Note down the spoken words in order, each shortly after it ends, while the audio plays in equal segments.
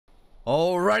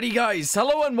Alrighty guys,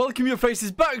 hello and welcome your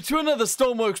faces back to another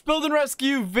Stormworks Build and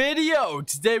Rescue video.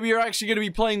 Today we are actually going to be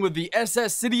playing with the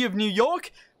SS City of New York,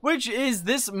 which is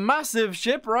this massive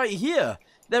ship right here.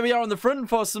 There we are on the front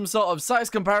for some sort of size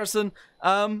comparison.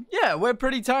 Yeah, we're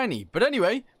pretty tiny. But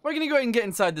anyway, we're going to go ahead and get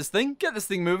inside this thing, get this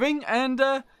thing moving, and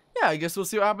yeah, I guess we'll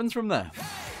see what happens from there.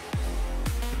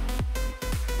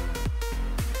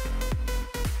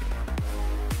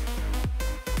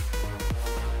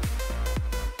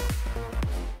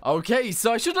 Okay,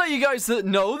 so I should let you guys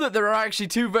know that there are actually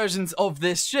two versions of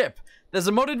this ship. There's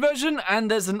a modded version and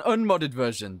there's an unmodded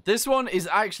version. This one is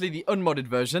actually the unmodded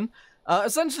version.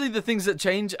 Essentially, the things that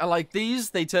change are like these.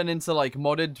 They turn into like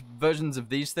modded versions of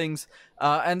these things.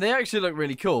 And they actually look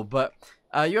really cool. But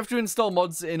you have to install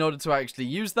mods in order to actually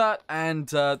use that. And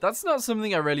that's not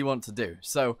something I really want to do.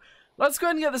 So let's go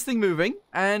ahead and get this thing moving.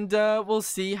 And we'll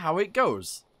see how it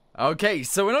goes. Okay,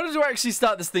 so in order to actually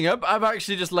start this thing up, I've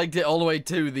actually just legged it all the way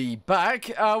to the back.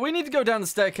 We need to go down the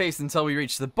staircase until we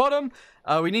reach the bottom.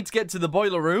 We need to get to the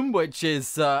boiler room, which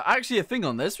is actually a thing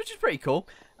on this, which is pretty cool.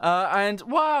 And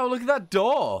wow, look at that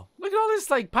door. Look at all this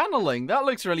like paneling. That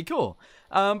looks really cool.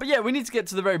 But yeah, we need to get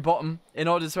to the very bottom in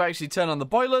order to actually turn on the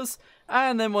boilers.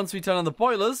 And then once we turn on the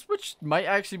boilers, which might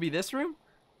actually be this room.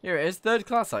 Here it is, third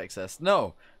class access.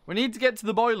 No, we need to get to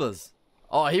the boilers.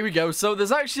 Oh, here we go. So there's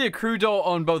actually a crew door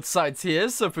on both sides here.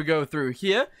 So if we go through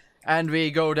here and we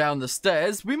go down the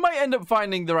stairs, we might end up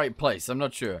finding the right place. I'm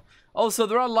not sure. Also,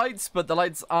 there are lights, but the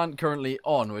lights aren't currently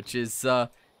on, which is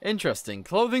interesting.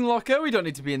 Clothing locker, we don't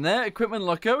need to be in there. Equipment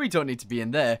locker, we don't need to be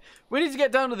in there. We need to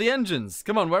get down to the engines.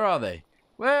 Come on, where are they?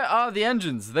 Where are the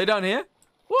engines? Are they down here?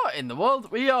 What in the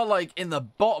world? We are like in the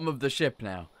bottom of the ship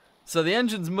now. So the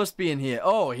engines must be in here.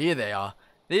 Oh, here they are.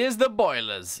 Here's the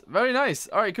boilers. Very nice.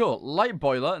 Alright, cool. Light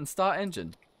boiler and start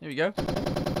engine. Here we go.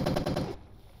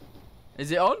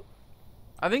 Is it on?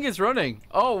 I think it's running.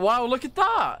 Oh, wow. Look at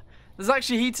that. There's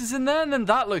actually heaters in there, and then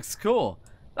that looks cool.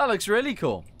 That looks really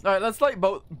cool. Alright, let's light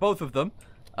both of them.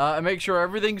 And make sure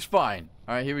everything's fine.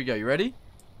 Alright, here we go. You ready?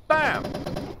 Bam!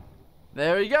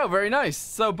 There we go. Very nice.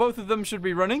 So both of them should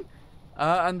be running.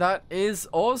 And that is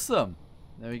awesome.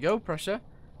 There we go. Pressure.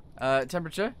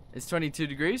 Temperature is 22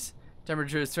 degrees.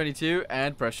 Temperature is 22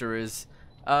 and pressure is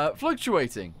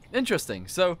fluctuating. Interesting.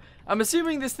 So I'm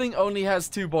assuming this thing only has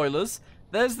two boilers.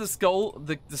 There's the skull,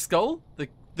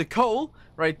 the coal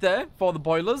right there for the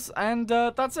boilers, and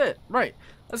that's it. Right.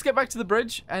 Let's get back to the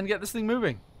bridge and get this thing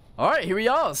moving. Alright, here we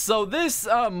are. So this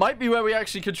might be where we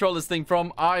actually control this thing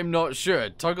from. I'm not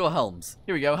sure. Toggle helms.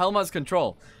 Here we go. Helm has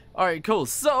control. Alright, cool.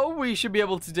 So we should be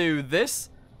able to do this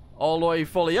all the way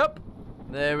fully up.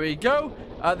 There we go.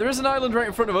 There is an island right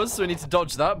in front of us, so we need to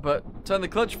dodge that, but turn the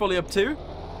clutch fully up too.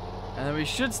 And then we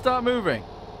should start moving.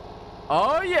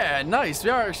 Oh yeah, nice. We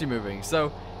are actually moving.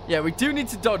 So yeah, we do need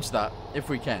to dodge that if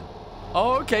we can.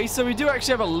 Okay, so we do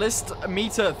actually have a list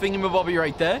meter thingamabobby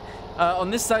right there. On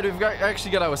this side, we've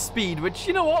actually got our speed, which,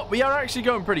 you know what? We are actually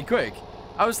going pretty quick.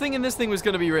 I was thinking this thing was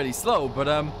going to be really slow, but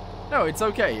no, it's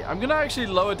okay. I'm going to actually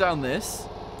lower down this.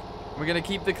 We're going to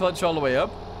keep the clutch all the way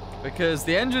up, because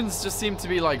the engines just seem to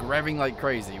be like revving like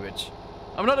crazy, which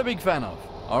I'm not a big fan of.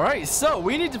 Alright, so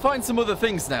we need to find some other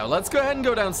things now. Let's go ahead and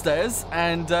go downstairs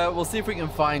and we'll see if we can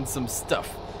find some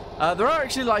stuff. There are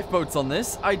actually lifeboats on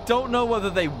this. I don't know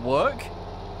whether they work.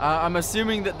 I'm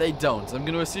assuming that they don't. I'm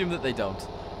going to assume that they don't.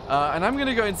 And I'm going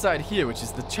to go inside here, which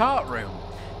is the chart room.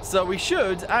 So we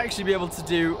should actually be able to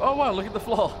do... Oh wow, look at the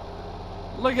floor.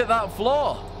 Look at that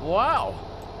floor. Wow.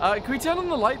 Can we turn on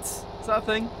the lights? Is that a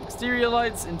thing? Exterior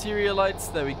lights, interior lights,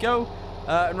 there we go.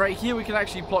 And right here we can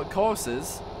actually plot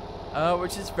courses,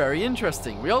 which is very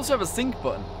interesting. We also have a sync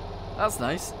button. That's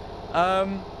nice.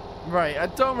 Right, I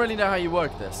don't really know how you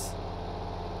work this.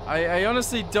 I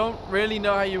honestly don't really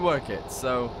know how you work it.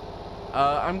 So,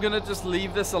 I'm going to just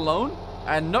leave this alone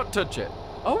and not touch it.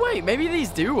 Oh wait, maybe these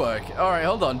do work. Alright,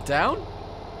 hold on. Down?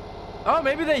 Oh,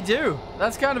 maybe they do.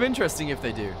 That's kind of interesting if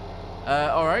they do.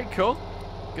 Alright, cool.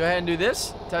 Go ahead and do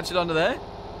this. Attach it onto there.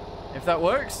 If that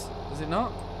works. Does it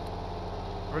not?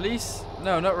 Release?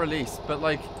 No, not release. But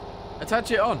like,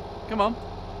 attach it on. Come on.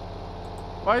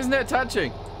 Why isn't it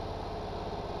attaching?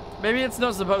 Maybe it's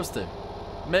not supposed to.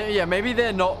 Yeah, maybe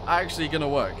they're not actually going to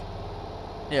work.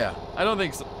 Yeah, I don't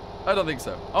think so. I don't think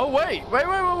so. Oh, wait.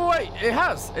 Wait. It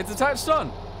has. It's attached on.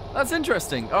 That's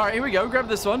interesting. All right, here we go. Grab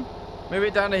this one. Move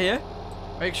it down to here.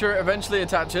 Make sure it eventually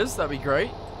attaches. That'd be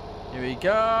great. Here we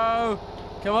go.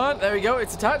 Come on, there we go.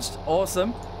 It's attached.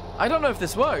 Awesome. I don't know if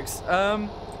this works.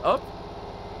 Up.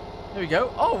 There we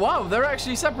go. Oh, wow. They're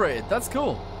actually separated. That's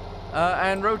cool.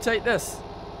 And rotate this.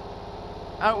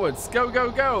 Outwards. Go,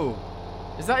 go, go.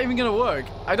 Is that even going to work?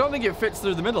 I don't think it fits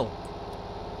through the middle.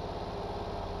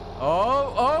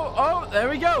 Oh, there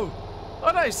we go.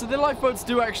 Oh, nice. So the lifeboats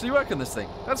do actually work on this thing.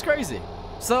 That's crazy.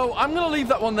 So I'm going to leave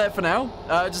that one there for now,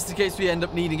 just in case we end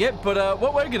up needing it. But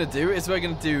what we're going to do is we're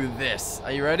going to do this.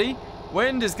 Are you ready?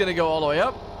 Wind is going to go all the way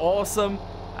up. Awesome.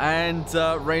 And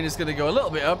rain is going to go a little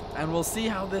bit up. And we'll see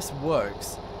how this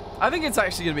works. I think it's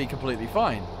actually going to be completely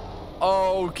fine.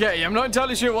 Okay, I'm not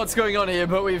entirely sure what's going on here,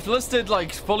 but we've listed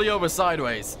like fully over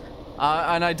sideways.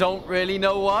 And I don't really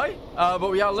know why, but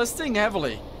we are listing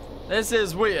heavily. This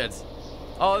is weird.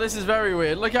 Oh, this is very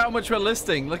weird. Look how much we're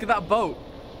listing. Look at that boat.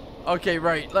 Okay,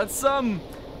 right. Let's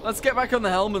get back on the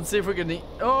helm and see if we can...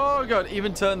 Oh, God.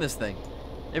 Even turn this thing.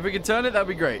 If we can turn it, that'd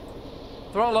be great.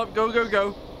 Throttle up. Go, go,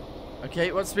 go.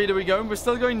 Okay, what speed are we going? We're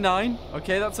still going 9.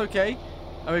 Okay, that's okay.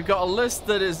 And we've got a list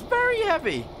that is very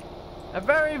heavy. A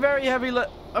very, very heavy list.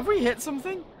 Have we hit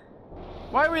something?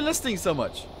 Why are we listing so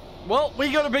much? Well,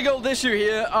 we got a big old issue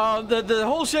here. The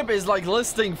whole ship is like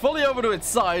listing fully over to its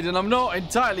side, and I'm not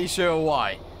entirely sure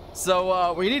why.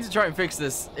 So we need to try and fix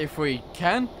this if we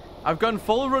can. I've gone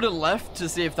full rudder left to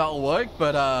see if that'll work,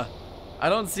 but I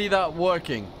don't see that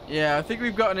working. Yeah, I think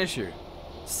we've got an issue.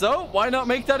 So why not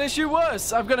make that issue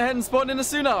worse? I've gone ahead and spawned in a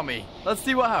tsunami. Let's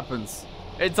see what happens.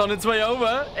 It's on its way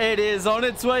over. It is on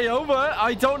its way over.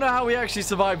 I don't know how we actually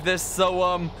survived this, so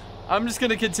I'm just going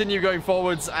to continue going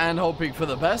forwards and hoping for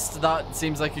the best. That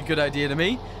seems like a good idea to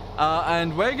me.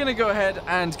 And we're going to go ahead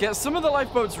and get some of the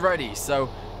lifeboats ready. So,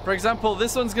 for example,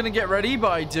 this one's going to get ready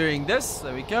by doing this.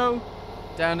 There we go.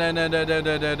 Down, down, down, down, down,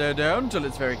 down, down, down, until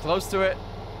it's very close to it.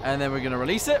 And then we're going to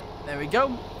release it. There we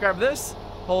go. Grab this.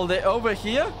 Hold it over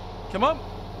here. Come on.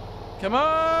 Come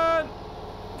on.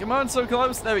 Come on, so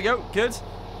close. There we go. Good.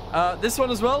 This one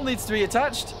as well needs to be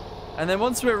attached. And then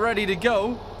once we're ready to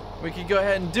go, we can go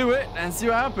ahead and do it and see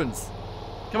what happens.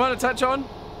 Come on, attach on.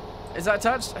 Is that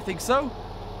attached? I think so.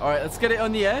 All right, let's get it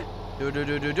on the air.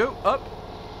 Do. Up.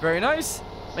 Very nice.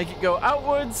 Make it go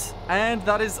outwards. And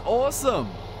that is awesome.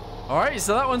 All right,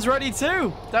 so that one's ready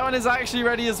too. That one is actually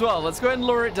ready as well. Let's go ahead and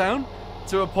lower it down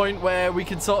to a point where we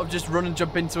can sort of just run and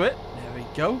jump into it. There we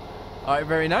go. All right,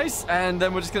 very nice. And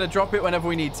then we're just going to drop it whenever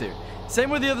we need to. Same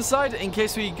with the other side. In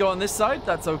case we go on this side,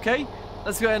 that's okay.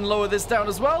 Let's go ahead and lower this down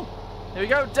as well. Here we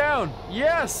go, down.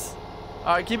 Yes.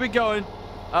 All right, keep it going.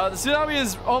 The tsunami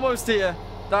is almost here.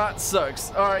 That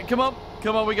sucks. All right, come on.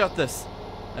 Come on, we got this.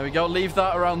 There we go. Leave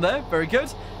that around there. Very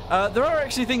good. There are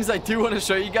actually things I do want to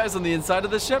show you guys on the inside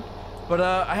of the ship, but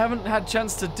I haven't had a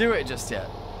chance to do it just yet.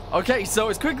 Okay, so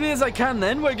as quickly as I can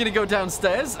then, we're going to go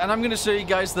downstairs, and I'm going to show you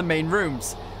guys the main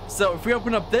rooms. So if we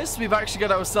open up this, we've actually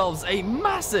got ourselves a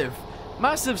massive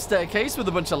staircase with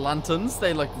a bunch of lanterns.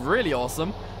 They look really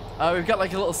awesome. We've got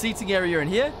like a little seating area in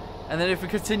here. And then if we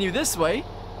continue this way...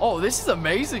 Oh, this is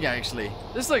amazing, actually.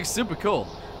 This looks super cool.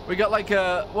 We got like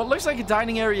what looks like a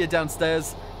dining area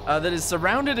downstairs that is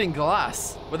surrounded in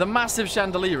glass with a massive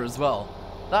chandelier as well.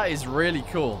 That is really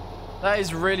cool. That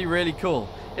is really, really cool.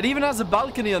 It even has a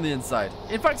balcony on the inside.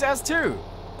 In fact, it has 2.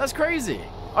 That's crazy.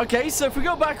 Okay, so if we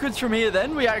go backwards from here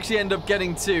then, we actually end up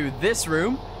getting to this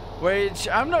room, which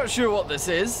I'm not sure what this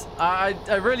is. I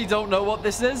really don't know what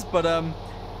this is, but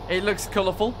it looks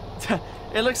colorful.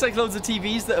 It looks like loads of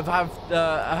TVs that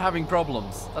are having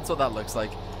problems. That's what that looks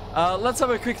like. Let's have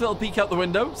a quick little peek out the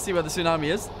window, see where the tsunami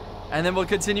is, and then we'll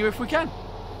continue if we can.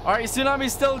 All right,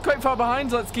 tsunami's still quite far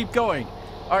behind. Let's keep going.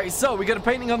 All right, so we got a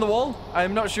painting on the wall.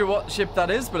 I'm not sure what ship that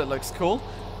is, but it looks cool.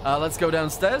 Let's go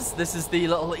downstairs. This is the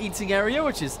little eating area,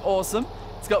 which is awesome.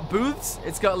 It's got booths.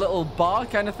 It's got a little bar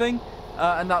kind of thing,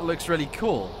 and that looks really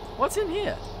cool. What's in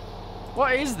here?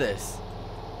 What is this?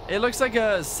 It looks like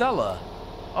a cellar.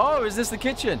 Oh, is this the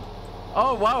kitchen?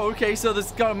 Oh, wow. Okay, so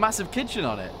there's got a massive kitchen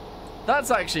on it.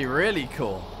 That's actually really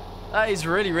cool. That is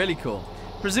really, really cool.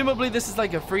 Presumably, this is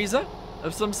like a freezer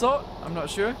of some sort. I'm not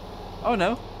sure. Oh,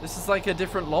 no. This is like a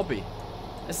different lobby.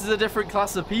 This is a different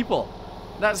class of people.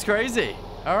 That's crazy.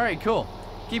 All right, cool.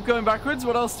 Keep going backwards.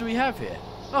 What else do we have here?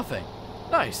 Nothing.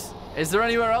 Nice. Is there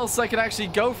anywhere else I can actually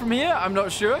go from here? I'm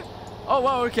not sure. Oh,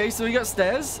 wow. Okay, so we got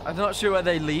stairs. I'm not sure where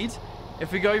they lead.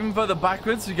 If we go even further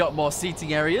backwards, we got more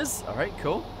seating areas. All right,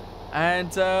 cool. And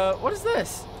what is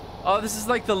this? Oh, this is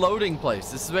like the loading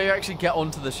place. This is where you actually get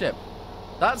onto the ship.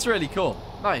 That's really cool.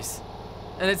 Nice.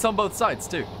 And it's on both sides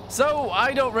too. So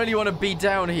I don't really want to be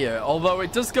down here, although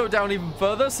it does go down even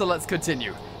further, so let's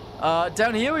continue.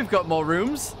 Down here we've got more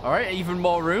rooms. All right, even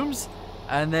more rooms.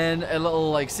 And then a little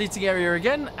like seating area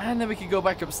again, and then we can go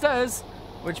back upstairs,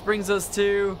 which brings us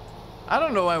to... I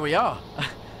don't know where we are.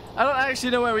 I don't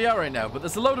actually know where we are right now, but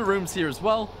there's a load of rooms here as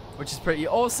well, which is pretty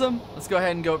awesome. Let's go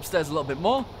ahead and go upstairs a little bit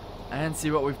more and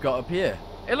see what we've got up here.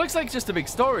 It looks like just a big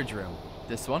storage room,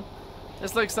 this one.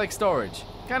 This looks like storage.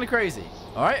 Kind of crazy.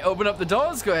 All right, open up the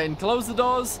doors. Go ahead and close the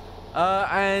doors.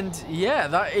 And yeah,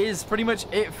 that is pretty much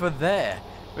it for there.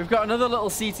 We've got another little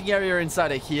seating area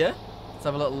inside of here. Let's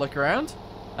have a little look around.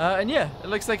 And yeah, it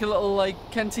looks like a little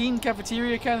like canteen,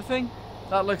 cafeteria kind of thing.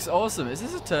 That looks awesome. Is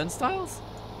this a turnstiles?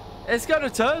 It's got a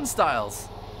turnstiles.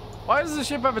 Why does the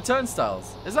ship have a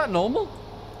turnstiles? Is that normal?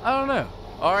 I don't know.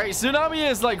 All right, Tsunami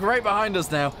is like right behind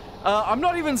us now. I'm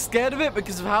not even scared of it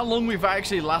because of how long we've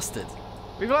actually lasted.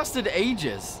 We've lasted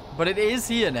ages, but it is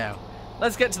here now.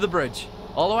 Let's get to the bridge.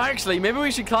 Although actually, maybe we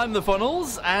should climb the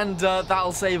funnels and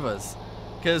that'll save us.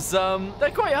 Because they're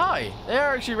quite high. They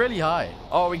are actually really high.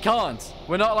 Oh, we can't.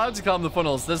 We're not allowed to climb the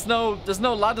funnels. There's no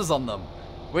ladders on them.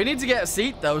 We need to get a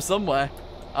seat though somewhere.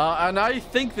 And I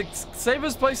think the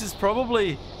safest place is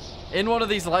probably in one of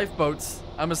these lifeboats.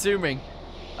 I'm assuming.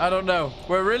 I don't know.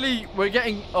 We're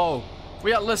getting, oh,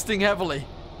 we are listing heavily.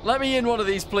 Let me in one of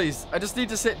these, please. I just need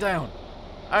to sit down.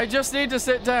 I just need to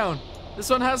sit down. This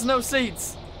one has no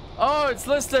seats. Oh, it's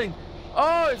listing.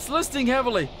 Oh, it's listing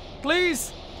heavily.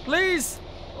 Please, please.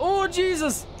 Oh,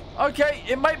 Jesus. Okay,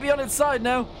 it might be on its side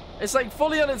now. It's like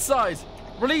fully on its side.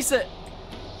 Release it.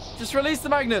 Just release the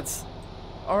magnets.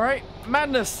 All right.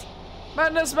 Madness.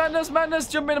 Madness, madness, madness.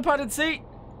 Jump in a padded seat.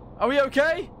 Are we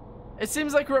okay? It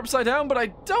seems like we're upside down, but I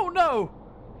don't know.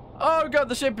 Oh, God,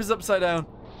 the ship is upside down.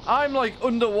 I'm like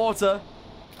underwater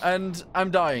and I'm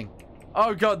dying.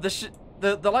 Oh, God,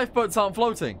 the lifeboats aren't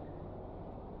floating.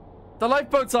 The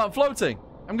lifeboats aren't floating.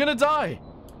 I'm going to die.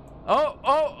 Oh,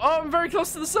 I'm very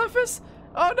close to the surface.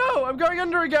 Oh, no, I'm going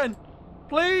under again.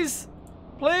 Please,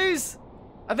 please.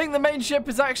 I think the main ship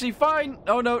is actually fine.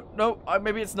 Oh, no,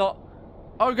 maybe it's not.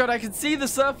 Oh, God, I can see the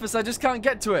surface. I just can't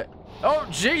get to it. Oh,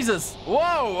 Jesus.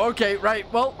 Whoa, okay,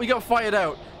 right. Well, we got fired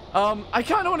out. I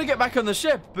kind of want to get back on the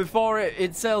ship before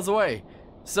it sails away.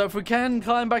 So if we can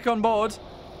climb back on board,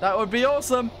 that would be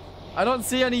awesome. I don't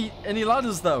see any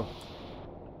ladders, though.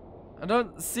 I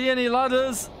don't see any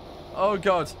ladders. Oh,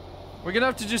 God. We're going to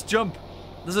have to just jump.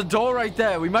 There's a door right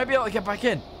there. We might be able to get back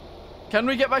in. Can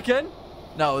we get back in?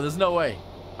 No, there's no way.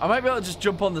 I might be able to just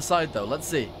jump on the side, though. Let's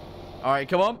see. All right,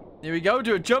 come on. Here we go.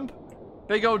 Do a jump.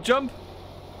 Big old jump.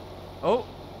 Oh,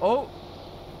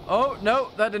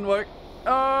 no, that didn't work.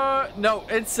 No,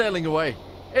 it's sailing away.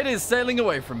 It is sailing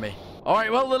away from me. All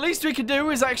right, well, the least we can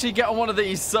do is actually get on one of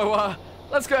these. So,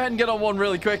 let's go ahead and get on one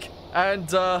really quick.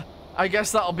 And, I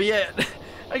guess that'll be it.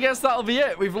 I guess that'll be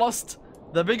it. We've lost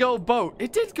the big old boat.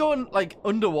 It did go in, like,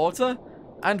 underwater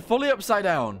and fully upside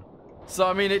down. So,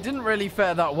 I mean, it didn't really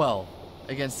fare that well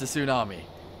against the Tsunami.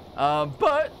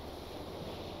 But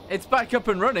it's back up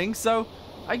and running, so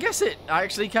I guess it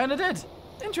actually kind of did.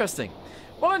 Interesting.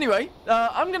 Well, anyway,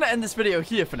 I'm going to end this video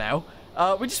here for now.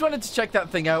 We just wanted to check that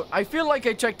thing out. I feel like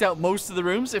I checked out most of the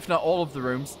rooms, if not all of the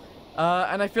rooms.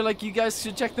 And I feel like you guys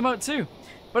should check them out too.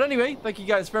 But anyway, thank you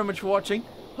guys very much for watching.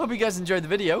 Hope you guys enjoyed the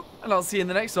video, and I'll see you in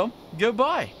the next one.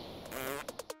 Goodbye.